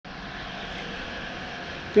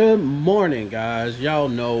Good morning, guys. Y'all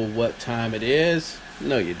know what time it is.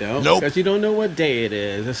 No, you don't. Nope. Because you don't know what day it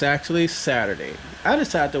is. It's actually Saturday. I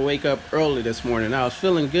decided to wake up early this morning. I was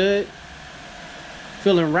feeling good,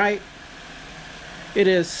 feeling right. It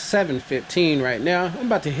is 7:15 right now. I'm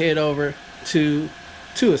about to head over to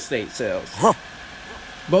two estate sales. Huh.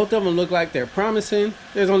 Both of them look like they're promising.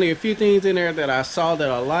 There's only a few things in there that I saw that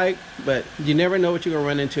I like, but you never know what you're going to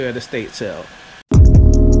run into at a estate sale.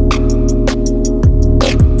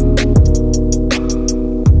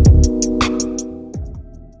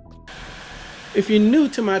 If you're new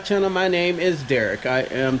to my channel, my name is Derek. I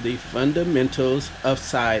am the fundamentals of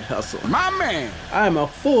side hustle. My man. I am a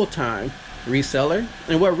full-time reseller,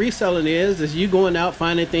 and what reselling is you going out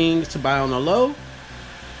finding things to buy on the low,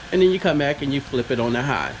 and then you come back and you flip it on the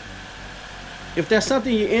high. If that's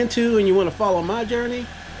something you're into and you want to follow my journey,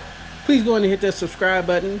 please go ahead and hit that subscribe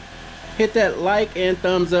button, hit that like and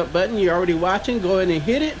thumbs up button. You're already watching, go ahead and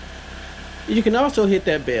hit it. You can also hit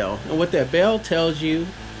that bell, and what that bell tells you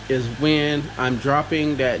is when I'm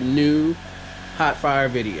dropping that new hot fire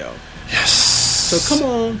video. Yes. So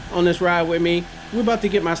come on this ride with me. We're about to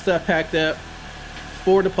get my stuff packed up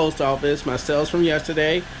for the post office, my sales from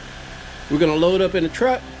yesterday. We're gonna load up in the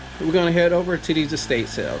truck. We're gonna head over to these estate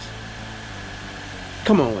sales.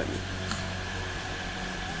 Come on with me.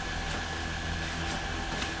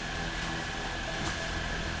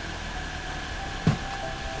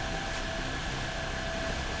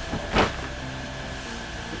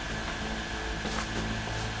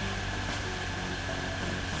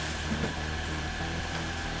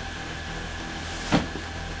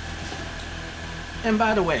 And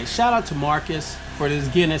by the way, shout out to Marcus for this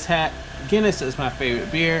Guinness hat. Guinness is my favorite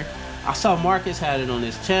beer. I saw Marcus had it on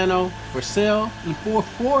his channel for sale, and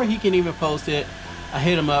before he can even post it, I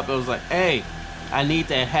hit him up. I was like, hey, I need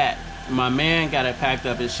that hat. And my man got it packed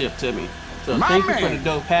up and shipped to me. So thank you for the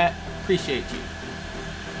dope hat. Appreciate you.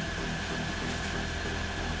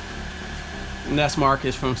 And that's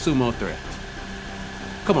Marcus from Sumo Threads.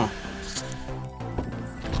 Come on.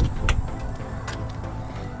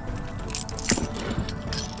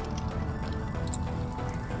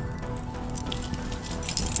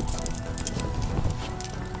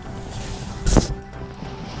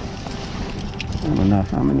 I don't know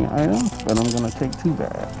how many items, but I'm gonna take 2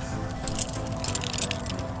 bags.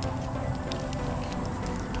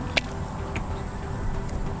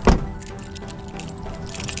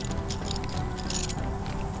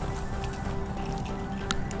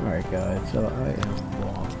 Alright guys, so I am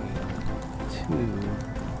walking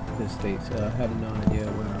to the estate sale. I have no idea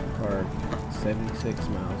where I'm parked, 76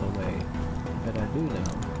 miles away, but I do know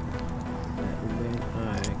that when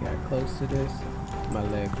I got close to this, my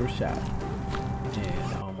legs were shot.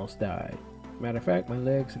 And I almost died. Matter of fact, my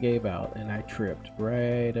legs gave out and I tripped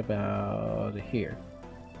right about here.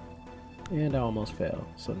 And I almost fell.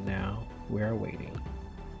 So now we're waiting.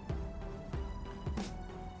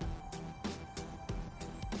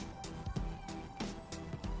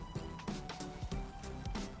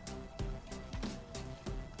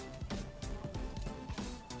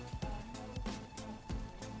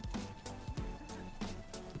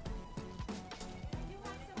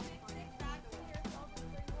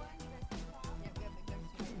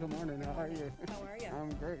 Good morning, how are you? How are you? I'm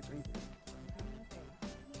great, thank you.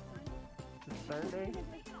 It's Saturday? No,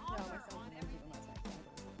 my son was an empty one last night.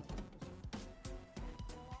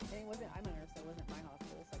 And it wasn't, I'm a nurse, so it wasn't my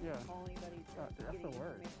hospital, so I couldn't call anybody to That's get the any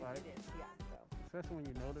worst, information. right? It is, yeah, so. Especially when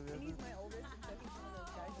you know the And business. he's my oldest, and so he's one of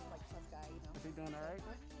those guys that's like tough guy, you know. Is he doing alright?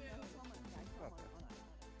 Yeah, he's home on, yeah, he's home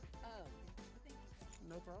on.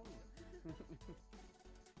 No problem.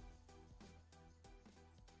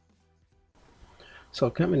 So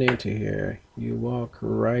coming into here, you walk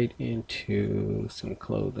right into some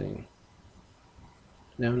clothing.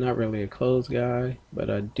 Now I'm not really a clothes guy, but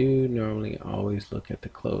I do normally always look at the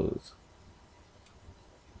clothes.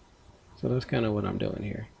 So that's kind of what I'm doing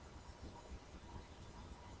here.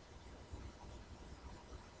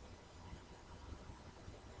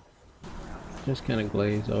 Just kind of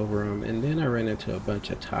glaze over them, and then I ran into a bunch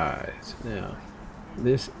of ties. Now,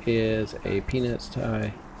 this is a Peanuts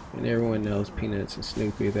tie. And everyone knows Peanuts and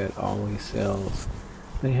Snoopy that always sells.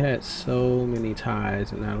 They had so many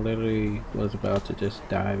ties, and I literally was about to just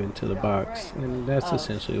dive into the box, and that's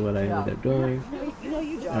essentially what I ended up doing.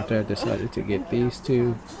 After I decided to get these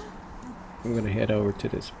two, I'm going to head over to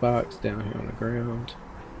this box down here on the ground,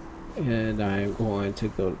 and I'm going to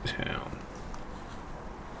go to town.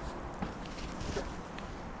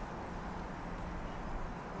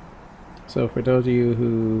 So for those of you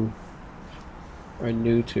who are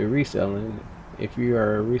new to reselling if you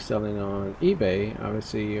are reselling on eBay,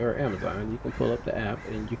 obviously, or Amazon, you can pull up the app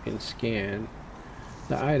and you can scan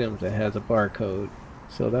the items that has a barcode.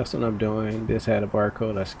 So that's what I'm doing. This had a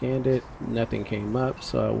barcode. I scanned it, nothing came up,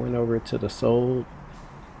 so I went over to the sold,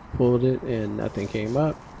 pulled it, and nothing came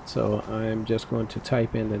up. So I'm just going to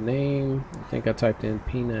type in the name. I think I typed in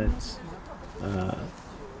Peanuts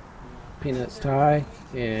tie,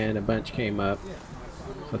 and a bunch came up.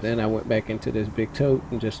 So then I went back into this big tote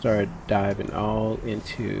and just started diving all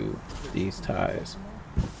into these ties.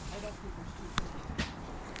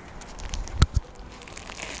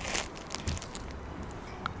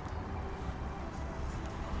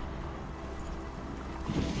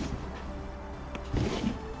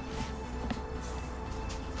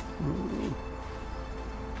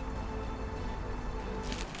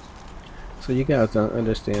 So you guys don't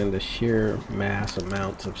understand the sheer mass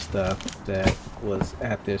amounts of stuff that was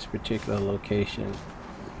at this particular location.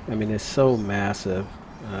 I mean, it's so massive.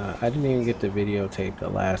 I didn't even get to videotape the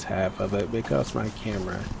last half of it because my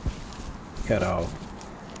camera cut off.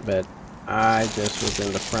 But I just was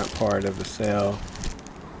in the front part of the sale.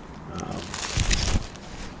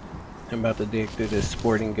 I'm about to dig through this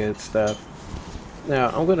sporting goods stuff. Now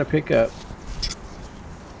I'm gonna pick up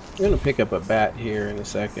a bat here in a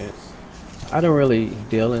second. I don't really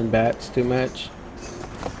deal in bats too much.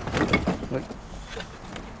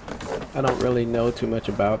 I don't really know too much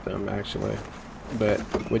about them actually. But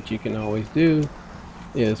what you can always do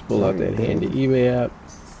is pull out that handy eBay app.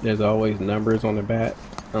 There's always numbers on the bat,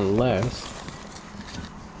 unless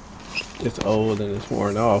it's old and it's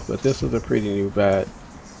worn off. But this is a pretty new bat.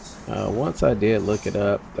 Once I did look it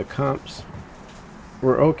up, the comps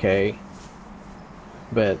were okay,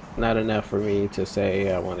 but not enough for me to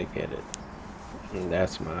say I want to get it. And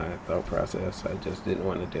that's my thought process. I just didn't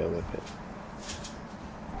want to deal with it.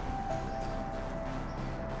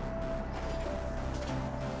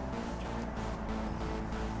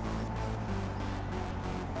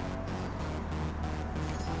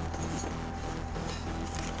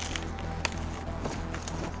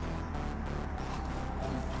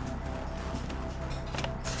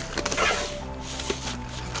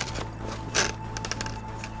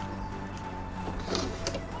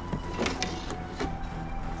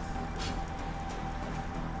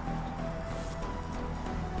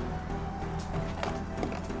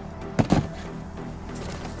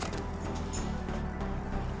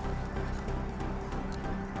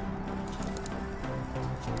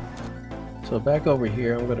 So back over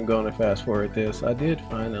here, I'm going to go and fast forward this. I did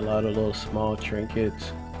find a lot of little small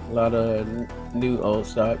trinkets, a lot of new old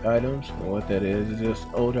stock items. And what that is just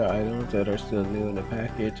older items that are still new in the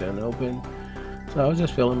package, unopened. So I was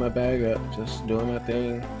just filling my bag up, just doing my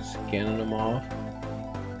thing, scanning them off,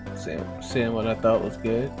 seeing what I thought was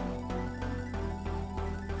good.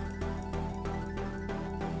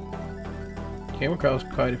 Came across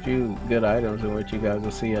quite a few good items in which you guys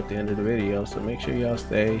will see at the end of the video, so make sure y'all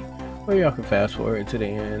stay, or y'all can fast forward to the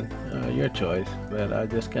end, your choice. But I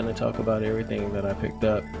just kind of talk about everything that I picked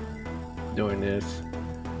up during this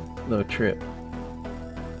little trip.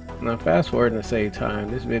 Now fast forward to save time,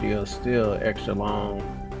 this video is still extra long,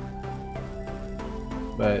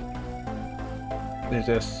 but there's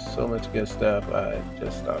just so much good stuff I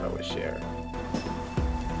just thought I would share.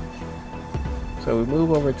 So we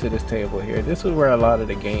move over to this table here. This is where a lot of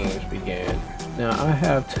the games began. Now I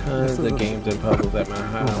have tons of games and puzzles at my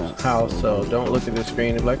house, so don't look at the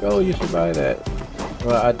screen and be like, oh, you should buy that.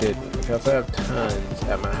 Well, I didn't, because I have tons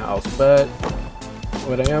at my house. But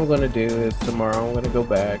what I am going to do is tomorrow I'm going to go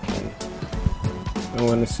back and I'm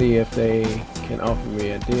going to see if they can offer me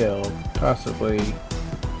a deal, possibly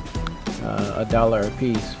 $1 a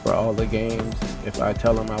piece for all the games, if I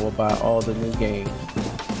tell them I will buy all the new games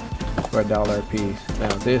for $1 a piece.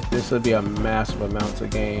 Now this will be a massive amount of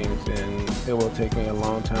games, and it will take me a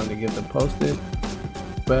long time to get them posted,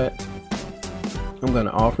 but I'm going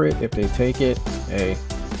to offer it. If they take it, hey,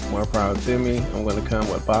 more power to me. I'm going to come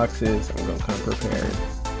with boxes. I'm going to come prepared,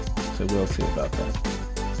 so we'll see about that.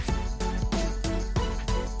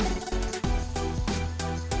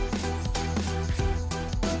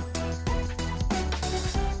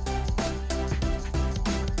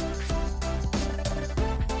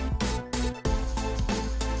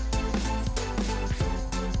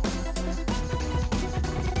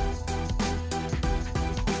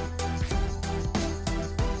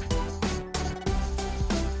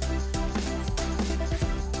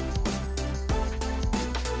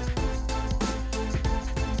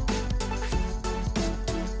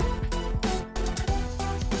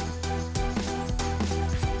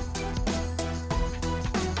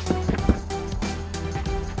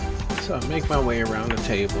 So I make my way around the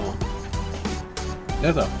table,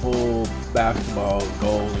 There's a whole basketball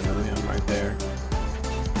goal in the rim right there.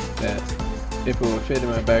 That if it would fit in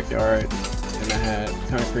my backyard and I had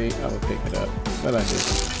concrete, I would pick it up. But I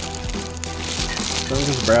didn't. So I'm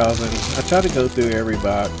just browsing. I try to go through every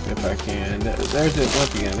box if I can. There's just,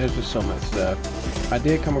 once again, there's just so much stuff. I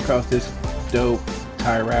did come across this dope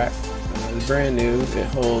tie rack. It's brand new. It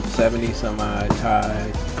holds 70 some odd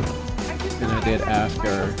ties. And I did ask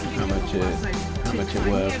her how much it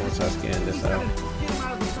was once I scanned this out.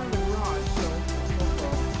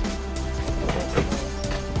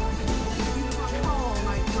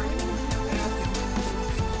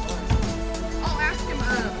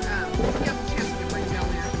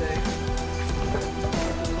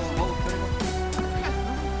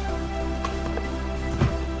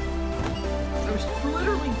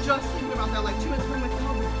 Just thinking about that, like 2 and 3 with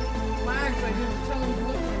all the flags I didn't tell him to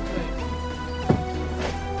look for.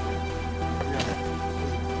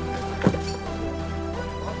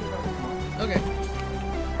 Okay.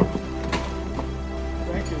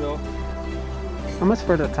 Thank you, though. How much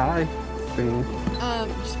for the tie thing?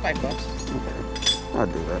 Just $5. Okay, I'll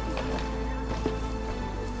do that.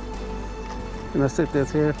 Can I sit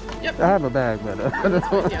this here? Yep. I have a bag, but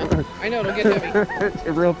Yeah, I know it'll get heavy.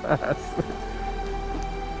 real fast.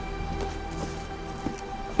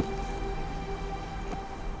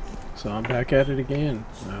 So I'm back at it again.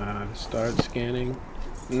 Start scanning.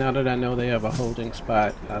 Now that I know they have a holding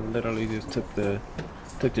spot, I literally just took the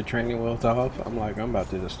training wheels off. I'm like, I'm about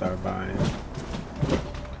to just start buying.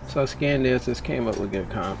 So I scanned this. This came up with good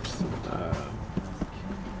comps.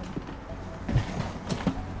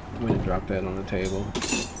 I'm gonna drop that on the table.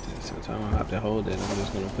 Since I don't have to hold it, I'm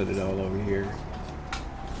just gonna put it all over here.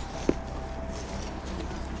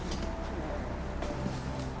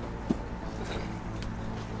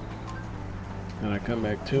 And I come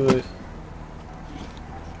back to it.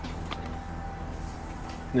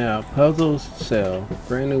 Now, puzzles sell.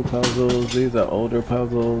 Brand new puzzles. These are older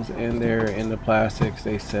puzzles, and they're in the plastics.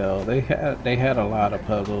 They sell. They had a lot of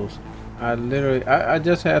puzzles. I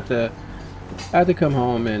just had to come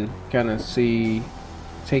home and kind of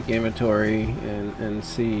take inventory and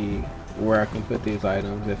see where I can put these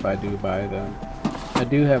items if I do buy them. I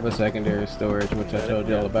do have a secondary storage, which I told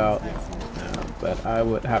y'all about. But I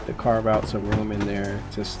would have to carve out some room in there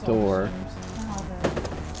to store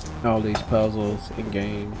all these puzzles and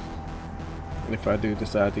games if I do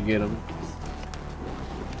decide to get them.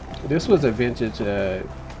 This was a vintage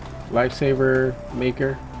lifesaver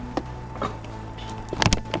maker.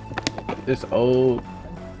 It's old,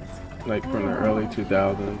 like from the early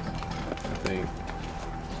 2000s, I think.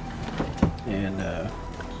 And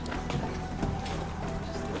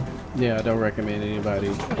yeah, I don't recommend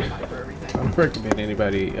anybody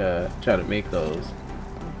try to make those,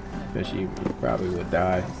 because you probably would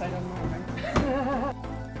die.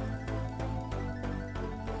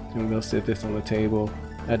 I'm gonna sit this on the table.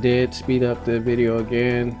 I did speed up the video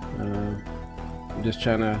again. I'm just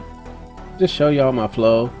trying to show y'all my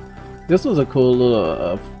flow. This was a cool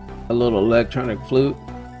little electronic flute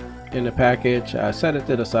in the package. I set it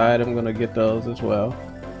to the side. I'm gonna get those as well.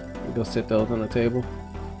 I'm gonna sit those on the table.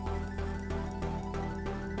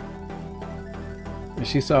 And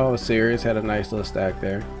she saw I was serious, had a nice little stack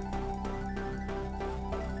there.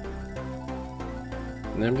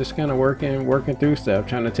 And I'm just kind of working through stuff,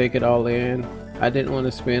 trying to take it all in. I didn't want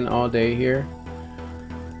to spend all day here,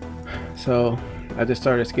 so I just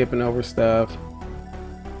started skipping over stuff,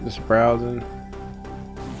 just browsing.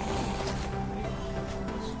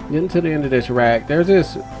 Getting to the end of this rack, there's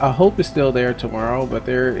this, I hope it's still there tomorrow, but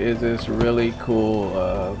there is this really cool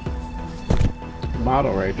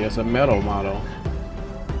model right there. It's a metal model.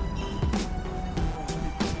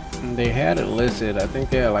 They had it listed. I think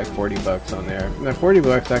they had like 40 bucks on there. Now 40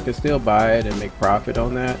 bucks, I could still buy it and make profit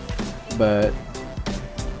on that, but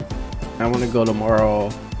I want to go tomorrow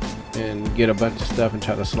and get a bunch of stuff and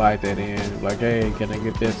try to slide that in. Like, hey, can I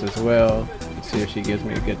get this as well? See if she gives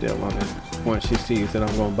me a good deal on it. Once she sees that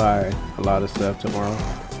I'm gonna buy a lot of stuff tomorrow.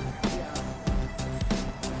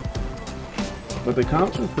 But the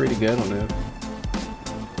comps were pretty good on this.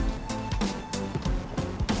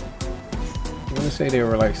 I'm gonna say they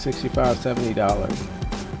were like $65, $70.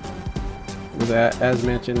 With that, as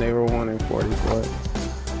mentioned, they were wanting 40 for it.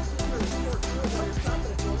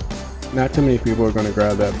 Not too many people are gonna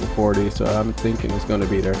grab that for 40, so I'm thinking it's gonna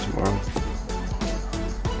be there tomorrow.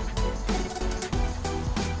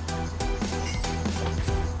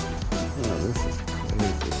 Oh, this is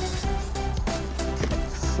crazy.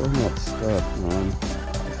 So much stuff, man.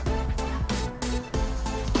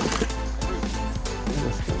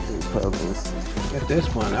 Puzzles. At this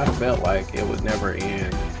point, I felt like it would never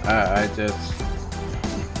end. I just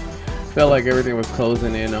Felt like everything was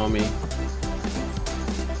closing in on me.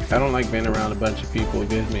 I don't like being around a bunch of people. It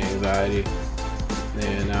gives me anxiety.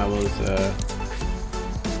 And I was,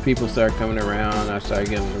 people started coming around. I started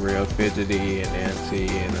getting real fidgety and antsy,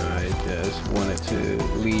 and I just wanted to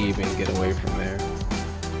leave and get away from there.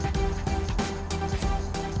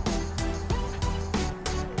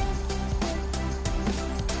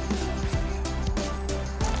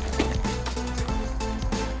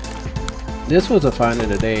 This was a find of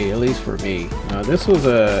the day, at least for me. This was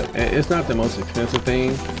it's not the most expensive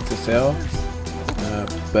thing to sell,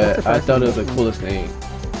 but I thought it was the coolest thing.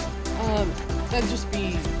 That'd just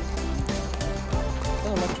be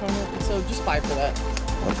electronic, so just 5 for that.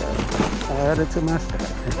 Okay. I added to my stack.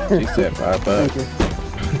 She said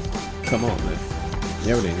 $5. Come on, man.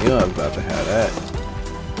 You already knew I was about to have that.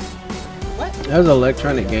 What? That was an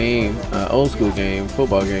electronic game, old school game,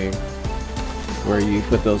 football game, where you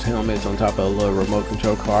put those helmets on top of a little remote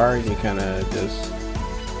control car and you kind of just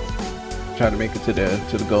try to make it to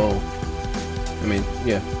the goal. I mean,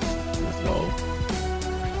 yeah, not goal.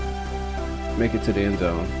 Make it to the end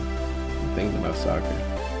zone. I'm thinking about soccer.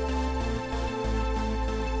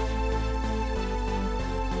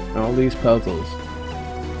 All these puzzles.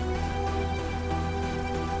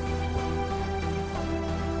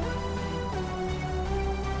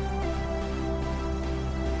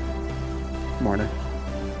 Morning.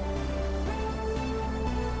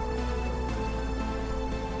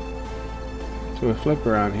 So we flip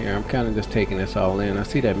around here. I'm kind of just taking this all in. I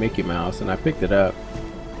see that Mickey Mouse and I picked it up.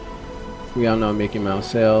 We all know Mickey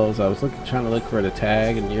Mouse sells. I was trying to look for the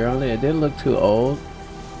tag and year on it. It didn't look too old.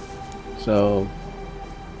 So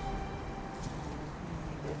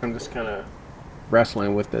I'm just kind of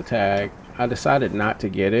wrestling with the tag. I decided not to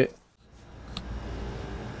get it.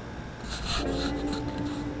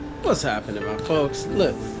 What's happening, my folks?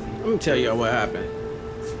 Look, let me tell y'all what happened.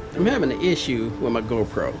 I'm having an issue with my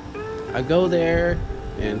GoPro. I go there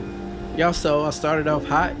and y'all saw I started off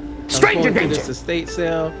hot. Stranger danger! danger! This estate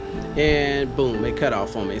sale and boom, it cut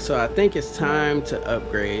off on me. So I think it's time to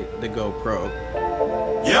upgrade the GoPro.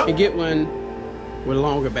 Yep. And get one with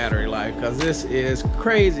longer battery life because this is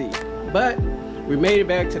crazy. But we made it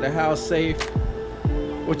back to the house safe.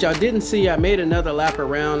 What y'all didn't see, I made another lap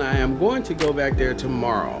around. I am going to go back there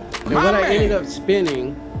tomorrow. And what I ended up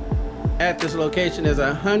spending at this location is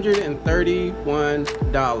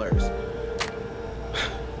 $131.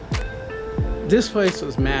 This place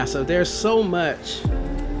was massive. There's so much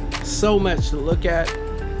to look at.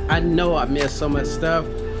 I know I missed so much stuff.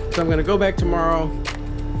 So I'm gonna go back tomorrow,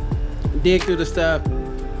 dig through the stuff.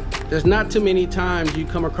 There's not too many times you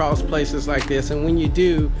come across places like this, and when you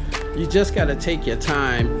do, you just gotta take your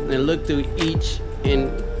time and look through each and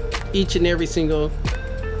every single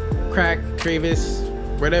crack, crevice,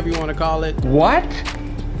 whatever you want to call it. What?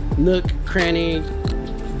 Nook, cranny,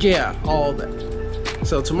 yeah, all that.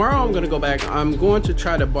 So tomorrow I'm gonna go back. I'm going to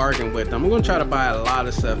try to bargain with them. I'm gonna try to buy a lot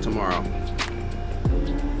of stuff tomorrow.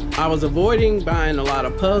 I was avoiding buying a lot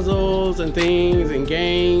of puzzles and things and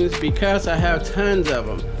games because I have tons of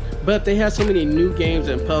them. But they have so many new games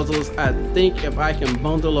and puzzles. I think if I can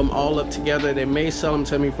bundle them all up together, they may sell them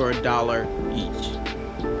to me for $1 each.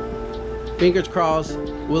 Fingers crossed.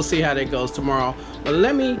 We'll see how that goes tomorrow. But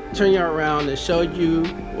let me turn you around and show you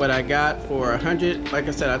what I got for 100. Like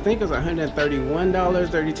I said, I think it was $131,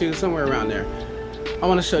 32, somewhere around there. I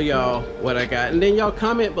want to show y'all what I got, and then y'all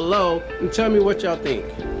comment below and tell me what y'all think.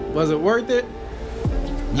 Was it worth it?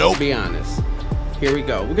 Nope. Be honest. Here we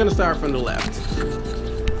go. We're gonna start from the left.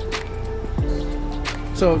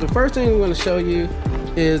 So the first thing I'm going to show you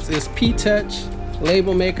is this P-Touch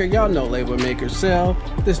label maker. Y'all know label makers sell.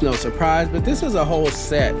 This is no surprise, but this is a whole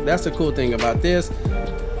set. That's the cool thing about this.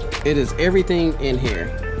 It is everything in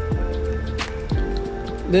here.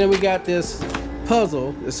 Then we got this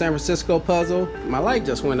puzzle, the San Francisco puzzle. My light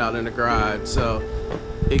just went out in the garage, so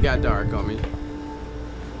it got dark on me.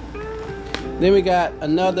 Then we got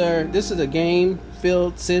another, this is a game,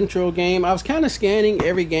 Field Central game. I was kind of scanning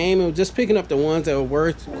every game and just picking up the ones that were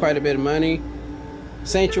worth quite a bit of money.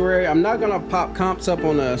 Sanctuary, I'm not gonna pop comps up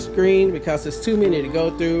on the screen because it's too many to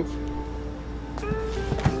go through.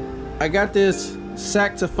 I got this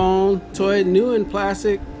saxophone toy, new in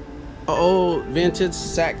plastic, old vintage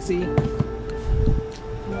saxy.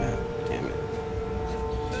 Damn it.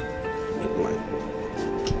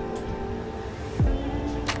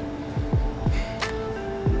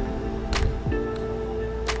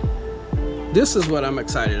 This is what I'm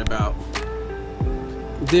excited about.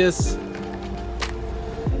 This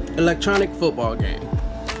electronic football game.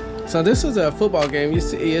 So this is a football game. You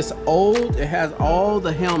see, it's old. It has all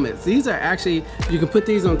the helmets. These are actually, you can put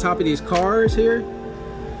these on top of these cars here.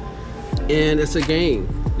 and it's a game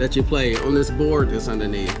that you play on this board that's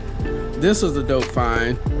underneath. This was a dope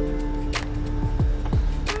find.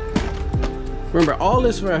 Remember, all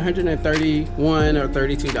this for $131 or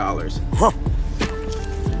 $32. Huh.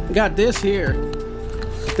 Got this here.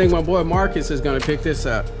 I think my boy Marcus is gonna pick this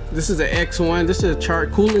up. This is an X1. This is a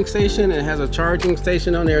cooling station, and it has a charging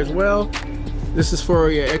station on there as well. This is for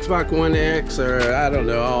your Xbox One X, or I don't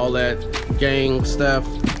know, all that gang stuff.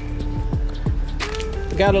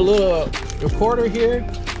 Got a little recorder here,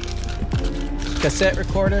 cassette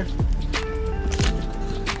recorder.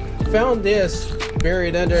 Found this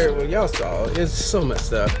buried under, well, y'all saw, it's so much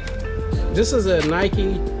stuff. This is a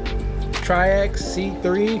Nike Triax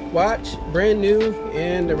C3 watch, brand new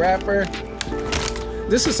in the wrapper.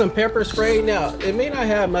 This is some pepper spray. Now, it may not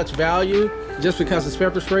have much value just because it's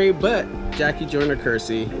pepper spray, but Jackie Joyner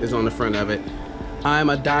Kersee is on the front of it. I'm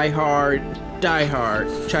a diehard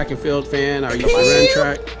track and field fan. I used to run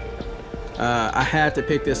track. I had to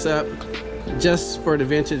pick this up just for the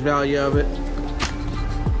vintage value of it.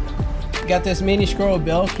 Got this mini scroll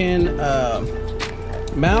Belkin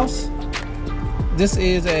mouse. This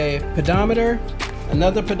is a pedometer,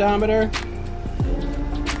 another pedometer.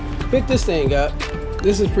 Pick this thing up.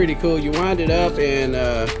 This is pretty cool. You wind it up and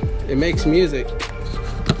it makes music.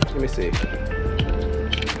 Let me see.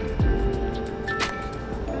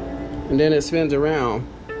 And then it spins around.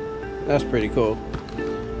 That's pretty cool.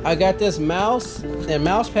 I got this mouse and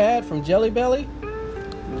mouse pad from Jelly Belly.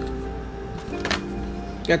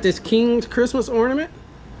 Got this King's Christmas ornament.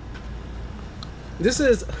 This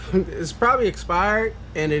is, it's probably expired,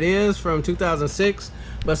 and it is from 2006,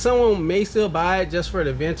 but someone may still buy it just for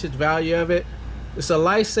the vintage value of it. It's a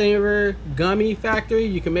Lifesaver gummy factory.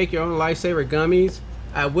 You can make your own Lifesaver gummies.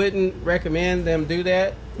 I wouldn't recommend them do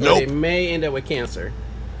that. Nope. They may end up with cancer.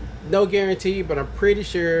 No guarantee, but I'm pretty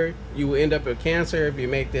sure you will end up with cancer if you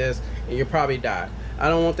make this, and you'll probably die. I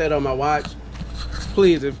don't want that on my watch.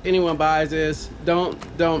 Please, if anyone buys this,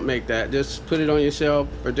 don't make that. Just put it on your shelf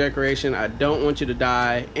for decoration. I don't want you to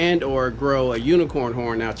die and or grow a unicorn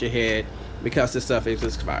horn out your head because this stuff is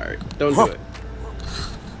expired. Don't do it.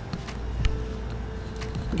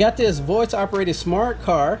 Got this voice operated smart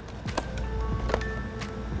car.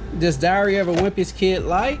 This Diary of a Wimpy's Kid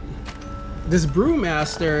light. This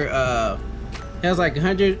Brewmaster has like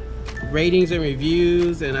 100 ratings and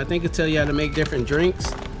reviews, and I think it tells you how to make different drinks.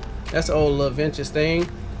 That's an old little vintage thing.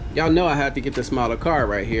 Y'all know I had to get this model car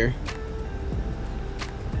right here.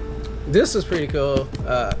 This is pretty cool.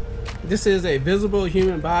 This is a visible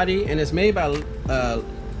human body, and it's made by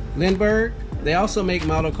Lindbergh. They also make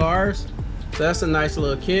model cars, so that's a nice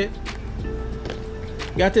little kit.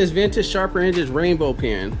 Got this vintage Sharper Edges rainbow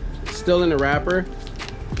pen, still in the wrapper.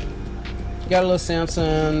 Got a little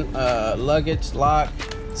Samsung luggage lock,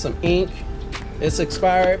 some ink. It's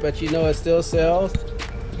expired, but you know it still sells.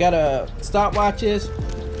 Got a stopwatches.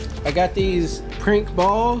 I got these prank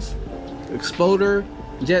balls, exploder,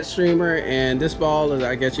 jet streamer, and this ball is,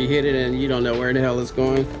 I guess you hit it and you don't know where the hell it's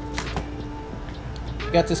going.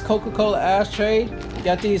 Got this Coca-Cola ashtray.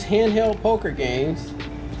 Got these handheld poker games.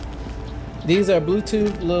 These are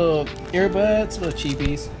Bluetooth little earbuds, little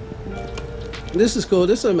cheapies. This is cool.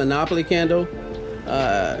 This is a Monopoly candle.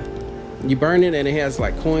 You burn it and it has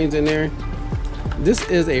like coins in there. This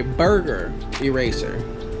is a burger eraser.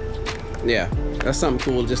 Yeah, that's something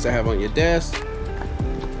cool just to have on your desk.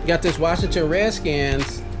 Got this Washington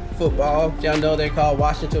Redskins football. Y'all know they're called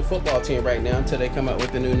Washington Football Team right now until they come up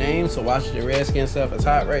with the new name. So Washington Redskins stuff is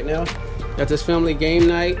hot right now. Got this Family Game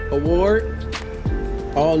Night Award.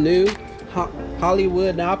 All new.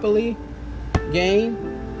 Hollywood Monopoly game.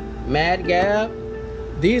 Mad Gab.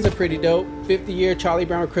 These are pretty dope. 50-year Charlie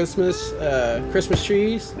Brown Christmas Christmas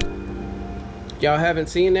trees. Y'all haven't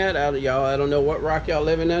seen that? I don't know what rock y'all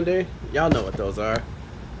living under. Y'all know what those are.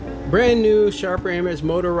 Brand new Sharper Image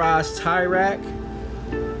motorized tie rack.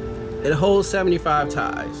 It holds 75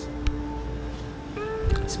 ties.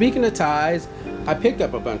 Speaking of ties, I picked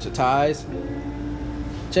up a bunch of ties.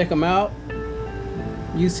 Check them out.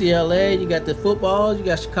 UCLA, you got the footballs, you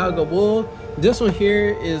got Chicago Bull. This one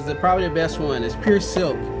here is probably the best one. It's pure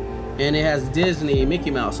silk, and it has Disney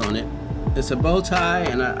Mickey Mouse on it. It's a bow tie,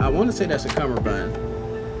 and I want to say that's a cummerbund.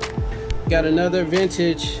 Got another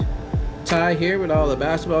vintage tie here with all the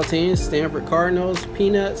basketball teams. Stanford Cardinals,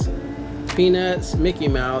 Peanuts, Mickey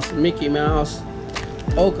Mouse,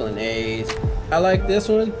 Oakland A's. I like this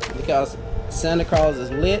one because Santa Claus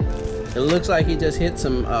is lit. It looks like he just hit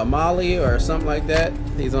some Molly or something like that.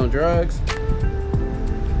 He's on drugs.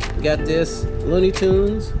 Got this Looney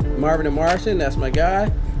Tunes, Marvin the Martian. That's my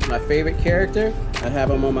guy, my favorite character. I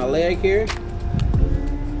have him on my leg here.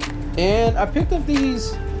 And I picked up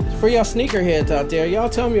these for y'all sneakerheads out there, y'all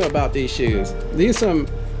tell me about these shoes. These some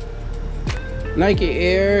Nike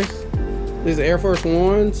Airs. These are Air Force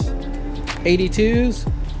Ones, 82s.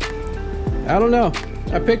 I don't know.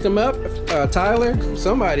 I picked them up. Tyler,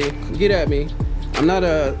 somebody get at me. I'm not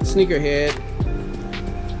a sneakerhead,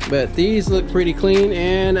 but these look pretty clean,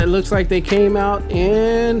 and it looks like they came out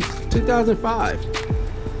in 2005.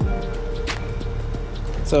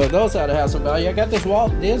 So those ought to have some value. I got this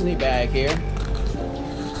Walt Disney bag here.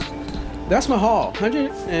 That's my haul,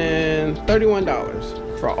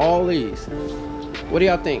 $131 for all these. What do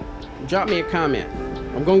y'all think? Drop me a comment.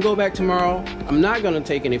 I'm gonna go back tomorrow. I'm not gonna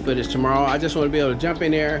take any footage tomorrow. I just want to be able to jump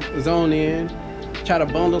in there, zone in, try to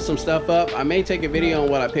bundle some stuff up. I may take a video on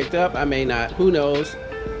what I picked up. I may not, who knows.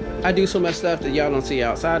 I do so much stuff that y'all don't see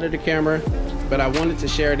outside of the camera, but I wanted to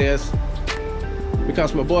share this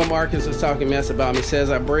because my boy Marcus is talking mess about me, says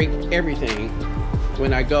I break everything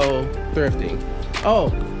when I go thrifting. Oh,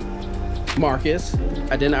 Marcus,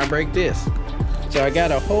 I did not break this. So I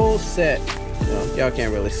got a whole set. Well, y'all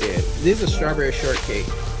can't really see it. These are strawberry shortcake.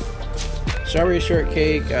 Strawberry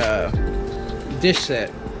shortcake dish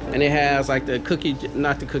set. And it has like the cookie,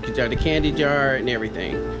 not the cookie jar, the candy jar and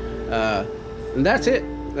everything. And that's it.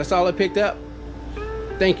 That's all I picked up.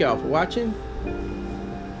 Thank y'all for watching.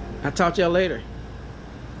 I'll talk to y'all later.